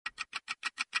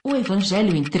O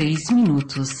Evangelho em 3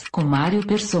 minutos, com Mário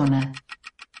Persona.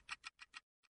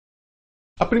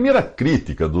 A primeira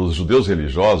crítica dos judeus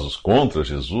religiosos contra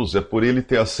Jesus é por ele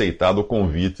ter aceitado o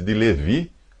convite de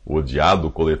Levi, o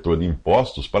odiado coletor de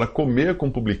impostos, para comer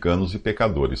com publicanos e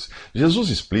pecadores. Jesus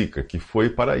explica que foi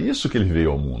para isso que ele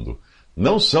veio ao mundo.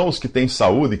 Não são os que têm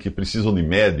saúde que precisam de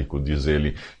médico, diz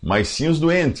ele, mas sim os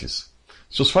doentes.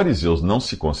 Se os fariseus não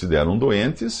se consideram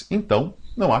doentes, então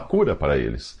não há cura para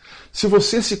eles. Se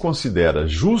você se considera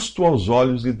justo aos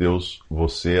olhos de Deus,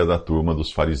 você é da turma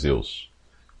dos fariseus.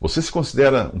 Você se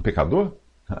considera um pecador?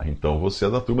 Então você é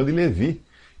da turma de Levi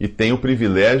e tem o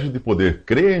privilégio de poder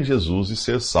crer em Jesus e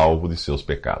ser salvo de seus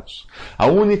pecados. A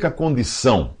única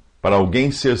condição para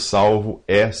alguém ser salvo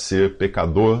é ser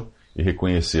pecador e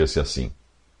reconhecer-se assim.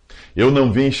 Eu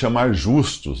não vim chamar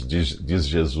justos, diz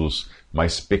Jesus,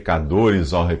 mas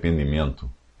pecadores ao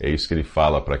arrependimento. É isso que ele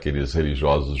fala para aqueles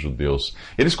religiosos judeus.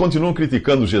 Eles continuam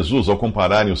criticando Jesus ao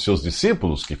compararem os seus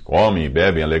discípulos, que comem e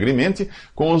bebem alegremente,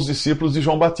 com os discípulos de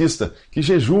João Batista, que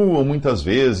jejuam muitas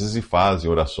vezes e fazem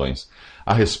orações.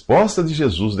 A resposta de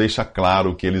Jesus deixa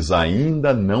claro que eles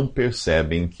ainda não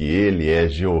percebem que ele é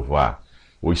Jeová,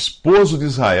 o esposo de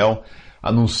Israel,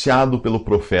 anunciado pelo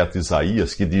profeta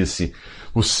Isaías, que disse: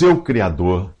 o seu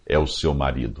Criador é o seu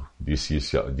marido. Disse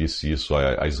isso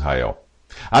a Israel.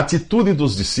 A atitude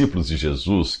dos discípulos de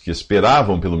Jesus, que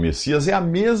esperavam pelo Messias, é a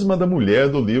mesma da mulher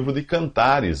do livro de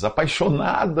Cantares,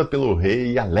 apaixonada pelo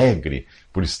rei e alegre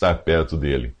por estar perto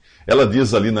dele. Ela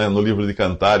diz ali no livro de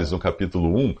Cantares, no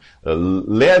capítulo 1,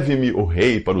 leve-me o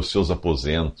rei para os seus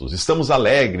aposentos, estamos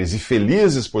alegres e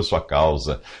felizes por sua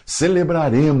causa,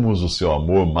 celebraremos o seu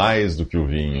amor mais do que o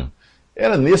vinho.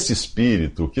 Era nesse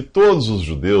espírito que todos os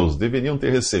judeus deveriam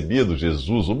ter recebido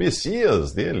Jesus, o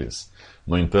Messias deles.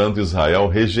 No entanto, Israel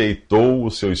rejeitou o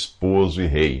seu esposo e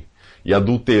rei, e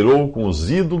adulterou com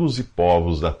os ídolos e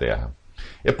povos da terra.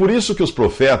 É por isso que os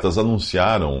profetas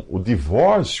anunciaram o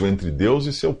divórcio entre Deus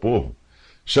e seu povo.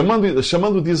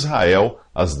 Chamando de Israel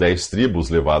as 10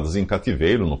 tribos levadas em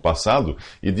cativeiro no passado,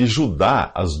 e de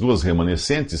Judá as 2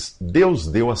 remanescentes, Deus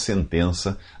deu a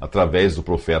sentença através do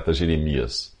profeta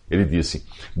Jeremias. Ele disse: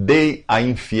 dei a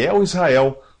infiel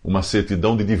Israel uma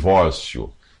certidão de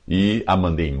divórcio, e a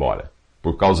mandei embora,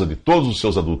 por causa de todos os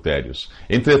seus adultérios.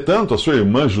 Entretanto, a sua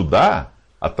irmã Judá,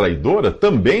 a traidora,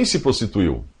 também se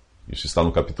prostituiu. Isso está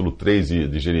no capítulo 3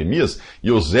 de Jeremias.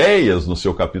 E Oséias, no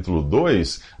seu capítulo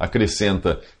 2,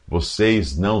 acrescenta: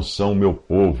 vocês não são meu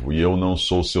povo, e eu não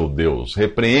sou seu Deus.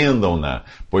 Repreendam-na,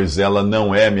 pois ela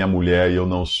não é minha mulher, e eu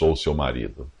não sou seu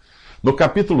marido. No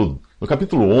capítulo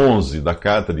 11 da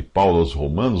carta de Paulo aos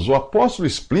Romanos, o apóstolo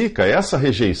explica essa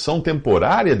rejeição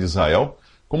temporária de Israel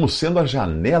como sendo a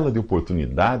janela de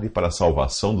oportunidade para a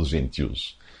salvação dos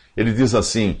gentios. Ele diz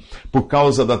assim: por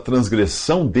causa da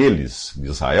transgressão deles, de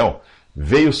Israel,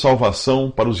 veio salvação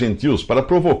para os gentios, para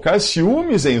provocar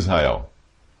ciúmes em Israel.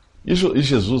 E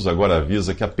Jesus agora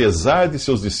avisa que, apesar de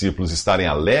seus discípulos estarem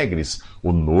alegres,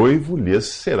 o noivo lhes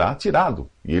será tirado,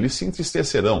 e eles se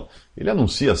entristecerão. Ele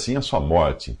anuncia assim a sua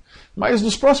morte. Mas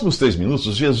nos próximos 3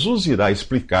 minutos, Jesus irá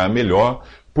explicar melhor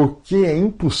por que é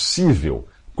impossível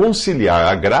conciliar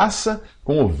a graça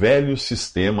com o velho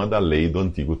sistema da lei do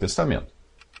Antigo Testamento.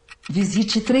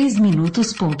 Visite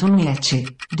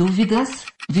 3minutos.net. Dúvidas?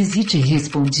 Visite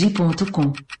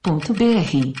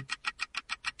respondi.com.br.